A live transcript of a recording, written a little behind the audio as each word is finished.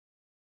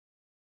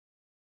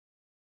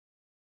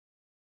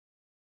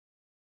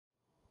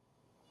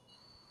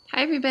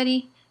Hi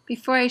everybody!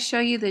 Before I show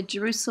you the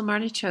Jerusalem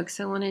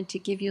artichokes, I wanted to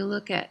give you a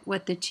look at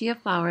what the chia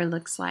flower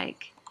looks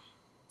like.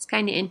 It's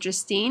kind of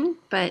interesting,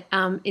 but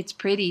it's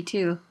pretty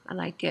too. I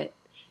like it.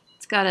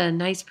 It's got a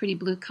nice pretty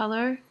blue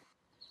color.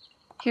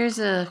 Here's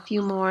a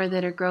few more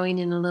that are growing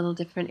in a little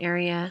different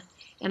area,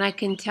 and I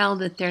can tell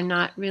that they're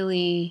not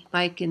really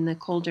like in the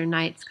colder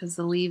nights because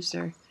the leaves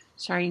are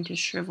starting to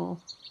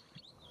shrivel.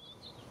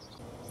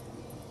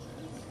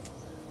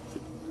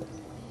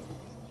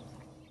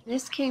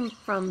 This came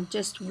from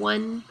just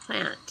one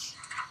plant.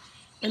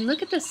 And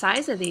look at the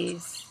size of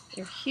these.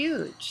 They're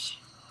huge.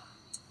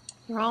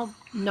 They're all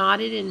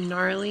knotted and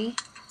gnarly.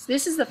 So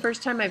this is the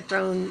first time I've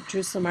grown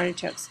Jerusalem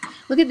artichokes.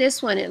 Look at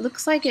this one. It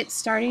looks like it's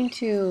starting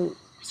to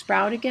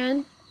sprout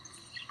again.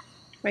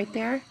 Right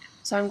there.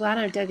 So I'm glad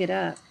I dug it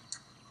up.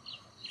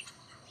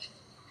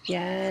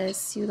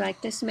 Yes, you like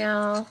the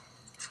smell?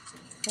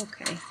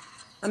 Okay.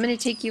 I'm going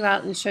to take you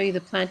out and show you the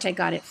plant I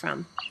got it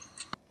from.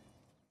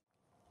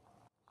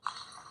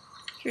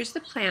 Here's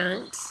the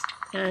plant,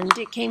 and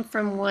it came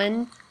from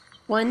one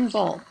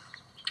bulb,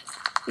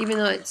 even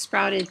though it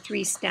sprouted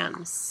 3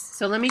 stems.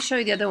 So let me show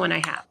you the other one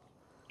I have.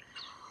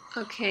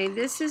 Okay,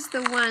 this is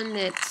the one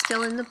that's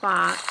still in the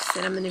box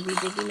that I'm going to be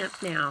digging up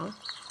now.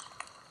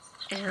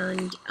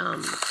 And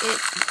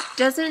it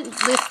doesn't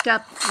lift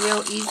up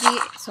real easy,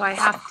 so I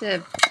have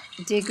to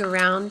dig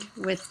around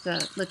with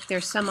the, look,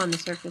 there's some on the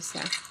surface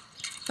there.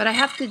 But I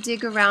have to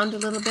dig around a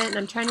little bit, and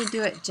I'm trying to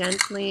do it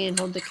gently and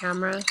hold the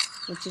camera,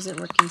 which isn't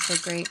working so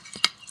great.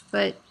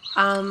 But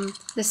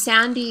the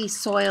sandy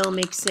soil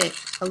makes it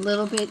a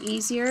little bit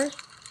easier.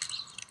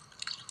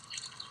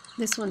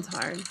 This one's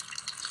hard.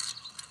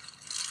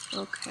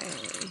 Okay,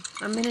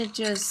 I'm going to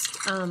just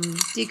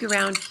dig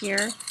around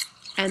here,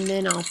 and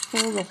then I'll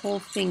pull the whole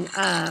thing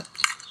up.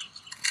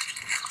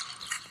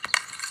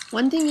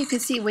 One thing you can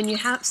see, when you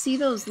see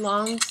those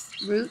long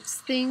roots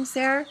things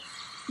there,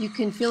 you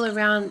can feel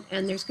around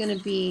and there's going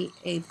to be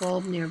a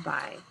bulb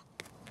nearby.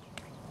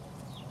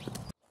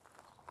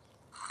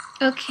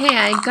 Okay,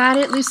 I got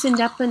it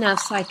loosened up enough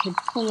so I could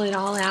pull it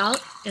all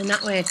out, and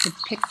that way I could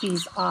pick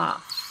these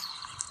off.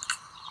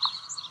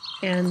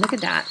 And look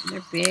at that,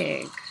 they're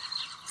big.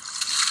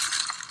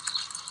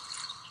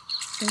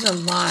 There's a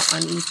lot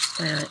on each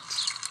plant.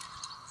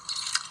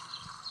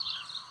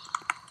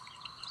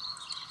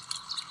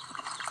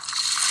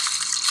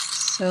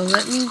 So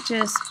let me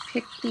just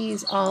pick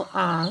these all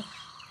off,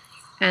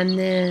 and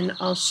then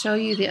I'll show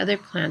you the other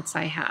plants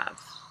I have.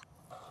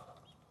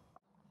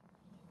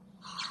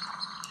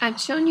 I've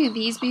shown you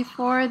these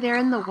before. They're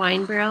in the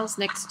wine barrels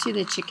next to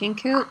the chicken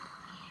coop.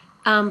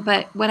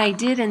 But what I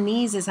did in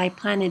these is I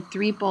planted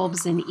 3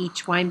 bulbs in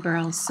each wine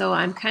barrel. So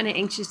I'm kind of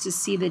anxious to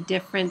see the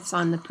difference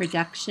on the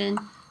production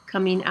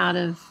coming out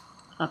of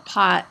a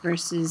pot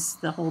versus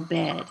the whole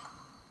bed.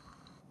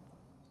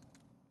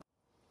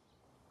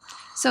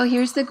 So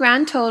here's the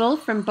grand total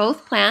from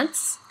both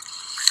plants.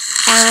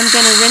 And I'm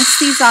going to rinse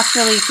these off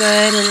really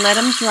good and let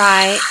them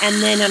dry, and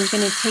then I'm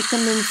going to take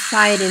them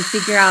inside and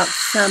figure out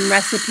some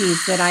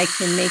recipes that I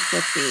can make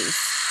with these.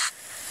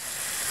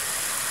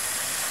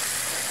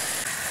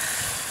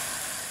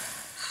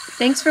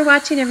 Thanks for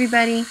watching,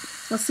 everybody.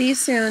 We'll see you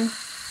soon.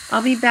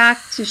 I'll be back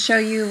to show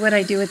you what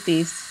I do with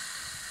these.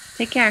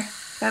 Take care.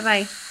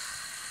 Bye-bye.